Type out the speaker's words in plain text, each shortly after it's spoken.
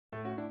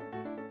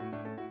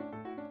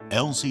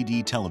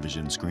LCD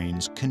television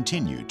screens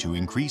continue to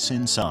increase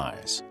in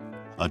size,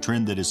 a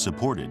trend that is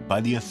supported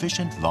by the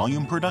efficient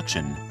volume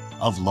production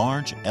of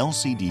large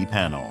LCD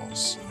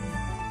panels.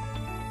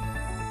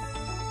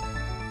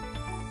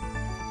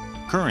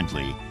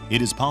 Currently,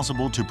 it is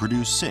possible to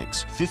produce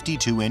 6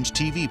 52-inch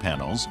TV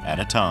panels at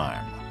a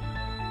time.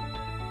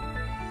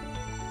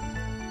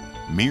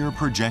 Mirror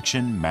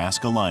projection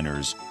mask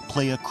aligners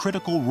play a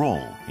critical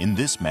role in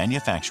this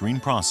manufacturing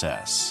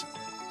process.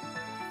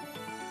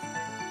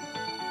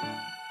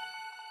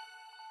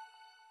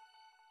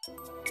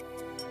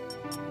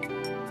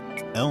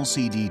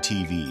 LCD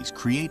TVs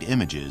create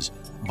images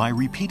by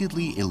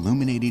repeatedly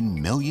illuminating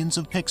millions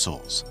of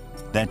pixels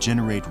that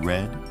generate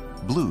red,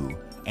 blue,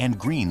 and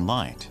green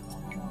light.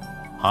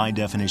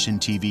 High-definition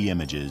TV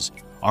images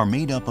are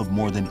made up of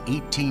more than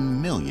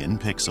 18 million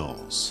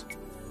pixels.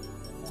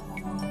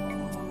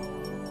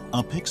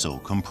 A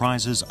pixel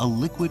comprises a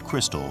liquid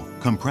crystal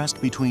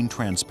compressed between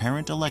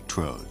transparent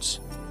electrodes,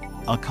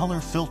 a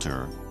color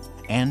filter,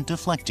 and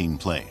deflecting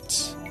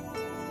plates.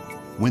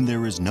 When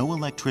there is no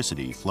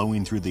electricity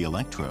flowing through the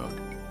electrode,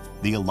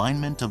 the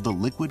alignment of the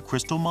liquid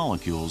crystal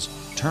molecules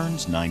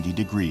turns 90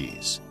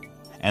 degrees,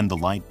 and the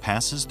light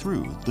passes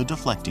through the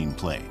deflecting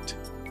plate.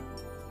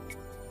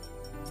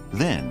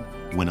 Then,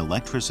 when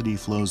electricity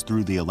flows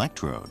through the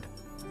electrode,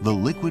 the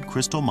liquid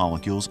crystal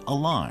molecules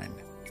align,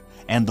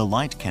 and the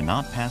light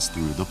cannot pass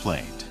through the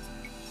plate.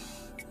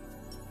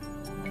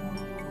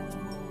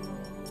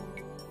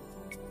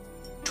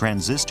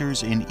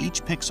 Transistors in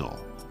each pixel,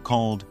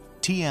 called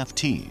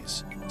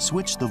TFTs,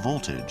 switch the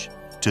voltage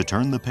to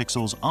turn the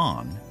pixels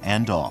on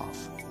and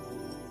off.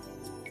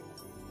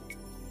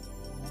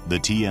 The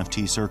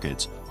TFT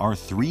circuits are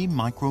 3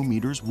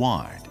 micrometers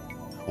wide,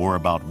 or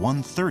about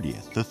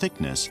 1/30th the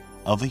thickness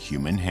of a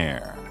human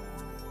hair.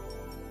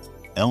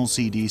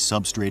 LCD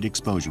substrate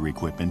exposure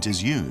equipment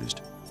is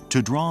used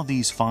to draw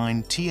these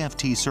fine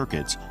TFT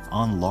circuits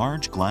on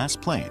large glass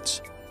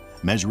plates,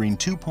 measuring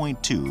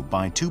 2.2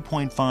 by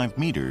 2.5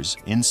 meters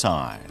in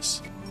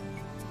size.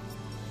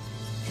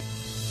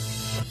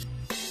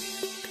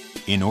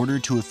 In order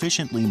to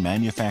efficiently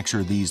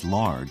manufacture these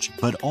large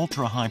but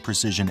ultra-high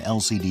precision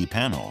LCD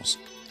panels,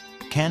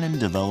 Canon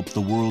developed the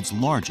world's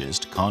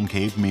largest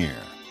concave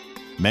mirror,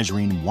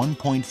 measuring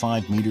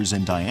 1.5 meters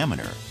in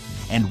diameter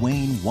and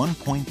weighing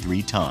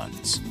 1.3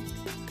 tons.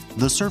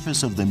 The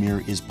surface of the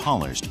mirror is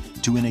polished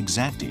to an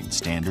exacting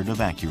standard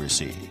of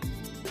accuracy.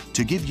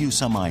 To give you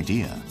some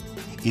idea,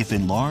 if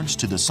enlarged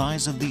to the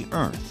size of the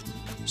Earth,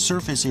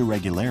 surface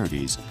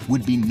irregularities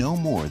would be no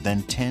more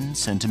than 10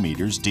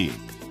 centimeters deep.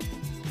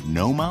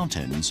 No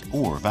mountains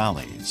or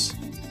valleys.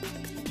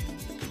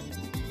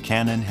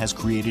 Canon has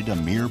created a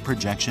mirror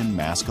projection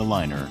mask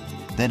aligner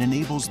that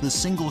enables the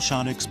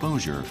single-shot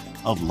exposure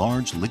of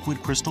large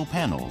liquid crystal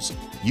panels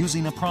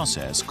using a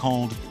process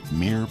called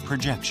mirror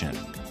projection.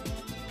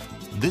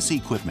 This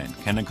equipment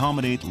can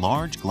accommodate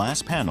large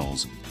glass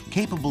panels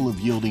capable of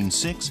yielding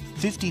 6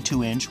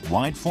 52-inch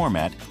wide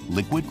format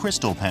liquid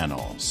crystal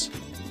panels.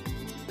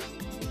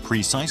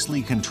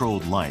 Precisely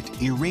controlled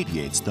light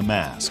irradiates the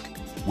mask,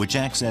 which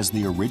acts as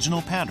the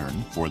original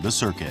pattern for the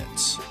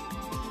circuits.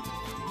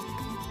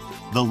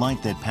 The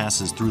light that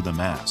passes through the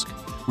mask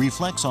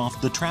reflects off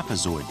the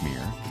trapezoid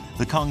mirror,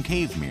 the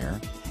concave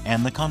mirror,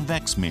 and the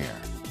convex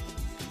mirror,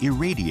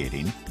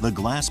 irradiating the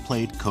glass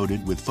plate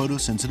coated with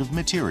photosensitive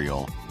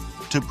material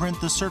to print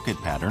the circuit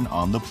pattern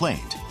on the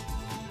plate.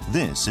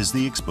 This is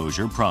the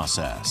exposure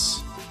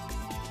process.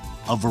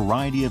 A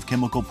variety of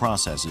chemical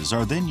processes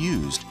are then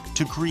used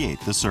to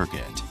create the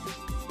circuit.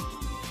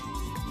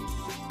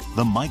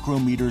 The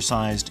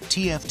micrometer-sized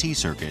TFT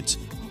circuits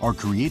are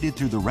created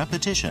through the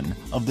repetition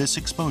of this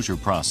exposure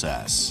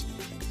process.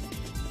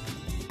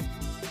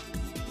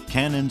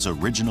 Canon's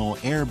original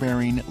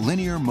air-bearing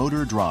linear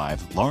motor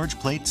drive large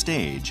plate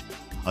stage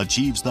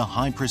achieves the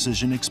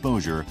high-precision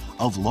exposure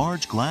of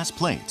large glass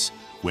plates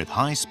with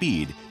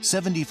high-speed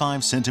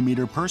 75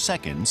 centimeter per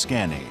second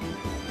scanning.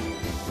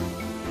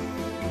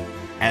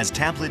 As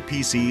tablet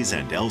PCs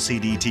and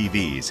LCD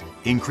TVs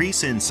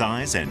increase in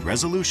size and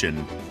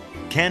resolution,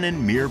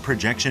 Canon mirror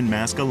projection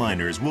mask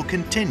aligners will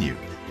continue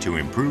to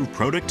improve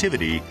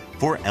productivity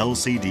for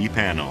LCD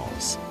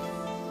panels.